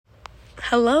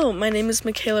Hello, my name is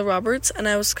Makayla Roberts, and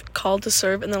I was called to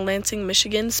serve in the Lansing,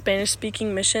 Michigan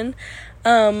Spanish-speaking mission.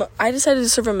 I decided to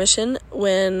serve a mission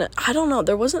when,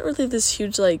 there wasn't really this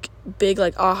huge, big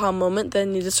aha moment that I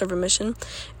needed to serve a mission.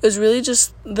 It was really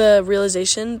just the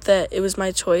realization that it was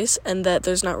my choice and that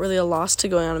there's not really a loss to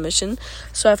going on a mission.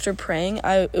 So after praying,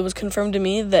 it was confirmed to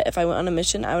me that if I went on a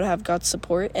mission, I would have God's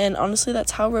support. And honestly,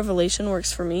 that's how revelation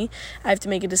works for me. I have to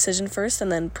make a decision first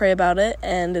and then pray about it,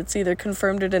 and it's either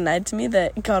confirmed or denied to me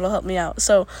that God will help me out.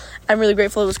 So I'm really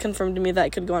grateful it was confirmed to me that I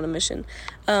could go on a mission.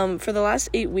 For the last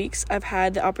 8 weeks, I've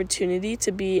had the opportunity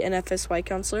to be an FSY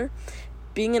counselor.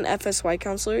 Being an FSY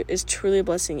counselor is truly a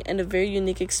blessing and a very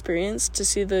unique experience to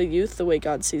see the youth the way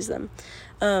God sees them.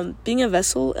 Being a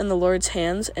vessel in the Lord's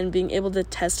hands and being able to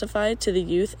testify to the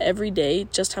youth every day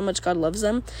just how much God loves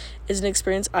them is an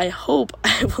experience I hope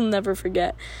I will never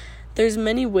forget. There's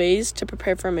many ways to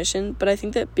prepare for a mission, but I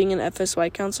think that being an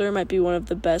FSY counselor might be one of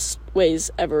the best ways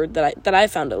ever that I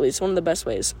found, at least one of the best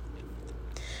ways.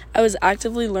 I was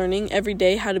actively learning every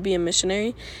day how to be a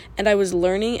missionary, and I was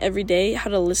learning every day how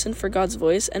to listen for God's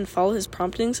voice and follow his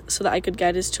promptings so that I could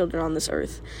guide his children on this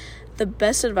earth. The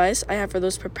best advice I have for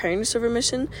those preparing to serve a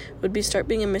mission would be start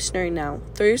being a missionary now.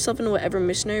 Throw yourself into whatever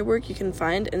missionary work you can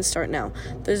find and start now.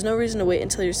 There's no reason to wait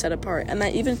until you're set apart, and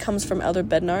that even comes from Elder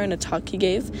Bednar in a talk he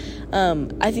gave.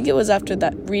 I think it was after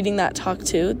reading that talk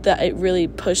too that it really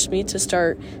pushed me to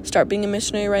start being a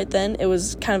missionary right then. It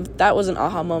was that was an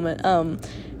aha moment.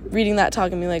 Reading that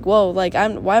talk and being like, whoa,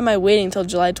 why am I waiting until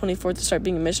July 24th to start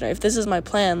being a missionary? If this is my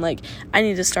plan, I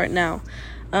need to start now.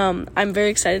 I'm very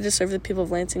excited to serve the people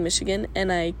of Lansing, Michigan,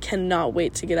 and I cannot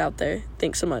wait to get out there.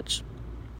 Thanks so much.